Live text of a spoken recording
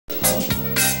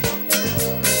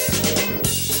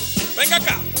Venga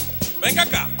acá, venga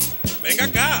acá, venga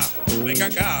acá, venga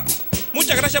acá.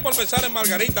 Muchas gracias por pensar en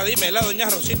Margarita. Dime la doña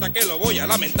Rosita que lo voy a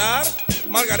lamentar.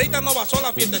 Margarita no va sola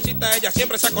a fiestecita, ella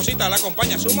siempre esa cosita la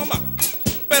acompaña a su mamá.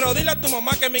 Pero dile a tu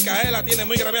mamá que Micaela tiene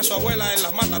muy grave a su abuela en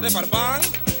las matas de Farfán.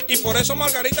 Y por eso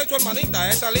Margarita y su hermanita,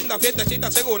 esa linda fiestecita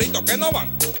segurito que no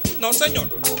van. No señor,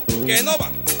 que no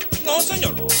van. No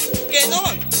señor, que no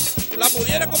van. La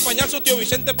pudiera acompañar su tío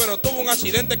Vicente, pero tuvo un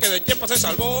accidente que de Chepa se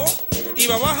salvó.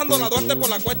 Iba bajando la Duarte por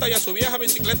la cuesta y a su vieja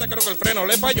bicicleta creo que el freno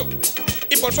le falló.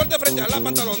 Y por suerte frente a la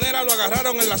pantalonera lo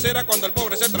agarraron en la acera cuando el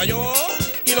pobre se trayó.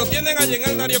 Y lo tienen allí en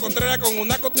el Darío Contreras con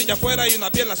una costilla afuera y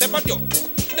una pierna se partió.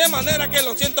 De manera que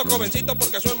lo siento jovencito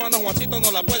porque su hermano Juancito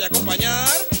no la puede acompañar.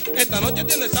 Esta noche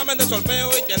tiene examen de solfeo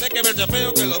y tiene que verse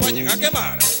feo que lo vayan a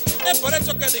quemar. Es por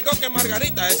eso que digo que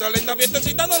Margarita, esa linda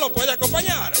fiestecita, no lo puede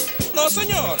acompañar. No,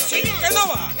 señor. Señor. Que no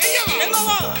va. Ella va. Que no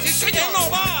va. Sí, señor. Que no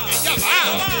va. Ella va.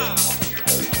 No va.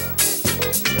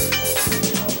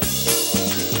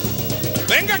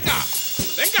 Venga acá,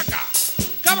 venga acá.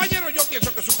 Caballero, yo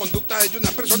pienso que su conducta es de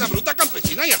una persona bruta,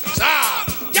 campesina y atrasada.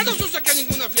 Ya no se usa que a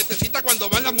ninguna fiestecita cuando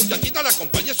van las muchachitas la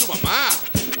acompañe su mamá.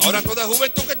 Ahora toda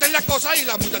juventud que está en la cosa y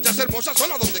las muchachas hermosas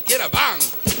solas donde quiera van.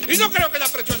 Y no creo que la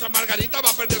preciosa Margarita va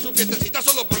a perder su fiestecita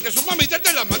solo porque su mamita está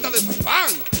en la mata de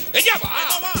Farfán. Ella va,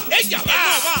 no va. Ella va,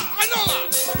 no va. Ah, no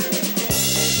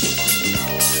va.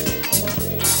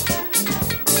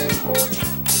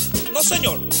 No,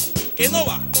 señor. Que no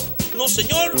va. No,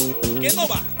 señor. Que no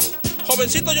va.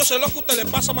 Jovencito, yo sé lo que usted le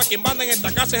pasa a quien manda en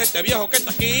esta casa es este viejo que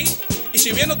está aquí. Y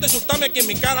si viene usted asustarme aquí en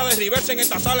mi cara, derribarse en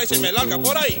esta sala y se me larga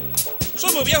por ahí.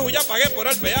 Soy muy viejo y ya pagué por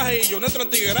el peaje y yo no entro en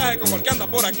tigueraje como el que anda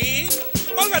por aquí.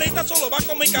 Margarita solo va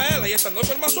con Micaela y esta no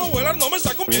enferma su abuela, no me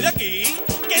saca un pie de aquí.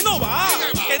 Que no va,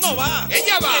 que no va,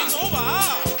 Ella va. que no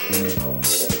va.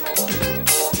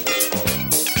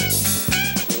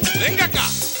 Venga acá,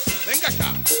 venga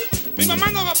acá. Mi mamá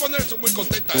no va a ponerse muy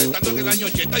contenta estando en el año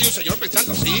 80 y un señor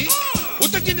pensando así.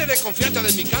 Usted tiene desconfianza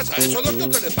de mi casa, eso es lo que a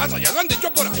usted le pasa, ya lo han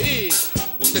dicho por ahí.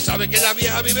 Usted sabe que la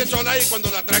vieja vive sola y cuando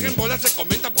la traen en bola se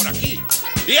comenta por aquí.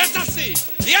 Y es así,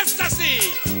 y es así.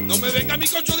 No me venga a mí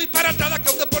con su disparatada que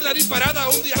usted por la disparada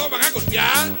un día lo van a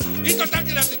golpear. Y total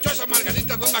que la dichosa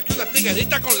Margarita no es más que una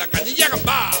tiguerita con la canilla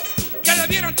gambá. Que le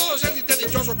vieron todos ser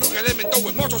dichoso que un elemento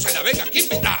hermoso se la venga aquí a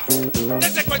invitar.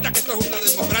 Dese cuenta que esto es una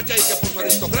democracia y que por su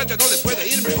aristocracia no le puede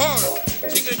ir mejor.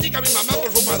 Si critica a mi mamá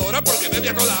por fumadora porque bebe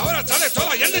a toda hora, sale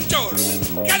sola y anda en short.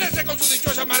 Quédese con su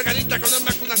dichosa Margarita que no es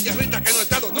más que una tierrita que no ha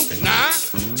estado nunca en nada.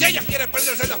 Si ella quiere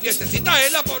perderse en la fiestecita,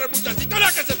 es la pobre muchachita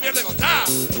la que se pierde gozar.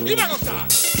 Y va a gozar,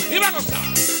 y va a gozar.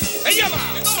 Ella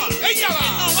va, Que no va, ella va. que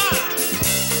no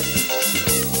va.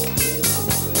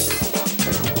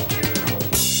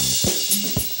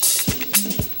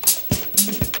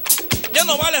 Ya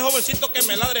no vale, jovencito, que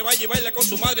me ladre, vaya y baile con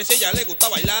su madre si a ella le gusta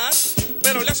bailar.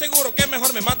 Pero le aseguro que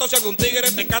mejor me mato si algún tigre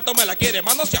este cato me la quiere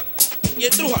manosear. Y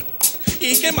estrujar,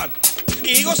 y quemar,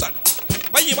 y gozar.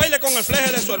 Vaya y baile con el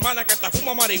fleje de su hermana que hasta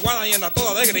fuma marihuana y anda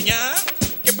toda desgreñada.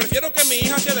 Que prefiero que mi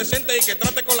hija sea decente y que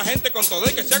trate con la gente con todo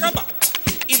y que se haga va.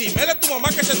 Y dímele a tu mamá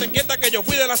que se te quieta que yo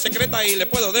fui de la secreta y le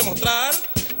puedo demostrar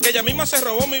que ella misma se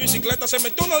robó mi bicicleta, se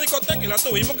metió en una discoteca y la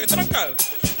tuvimos que trancar.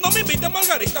 No me invite a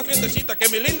Margarita fiestecita, que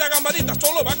mi linda gambadita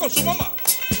solo va con su mamá.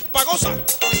 Pa' gozar,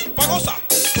 pa' gozar.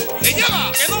 Ella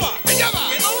va, Que no va, ella va.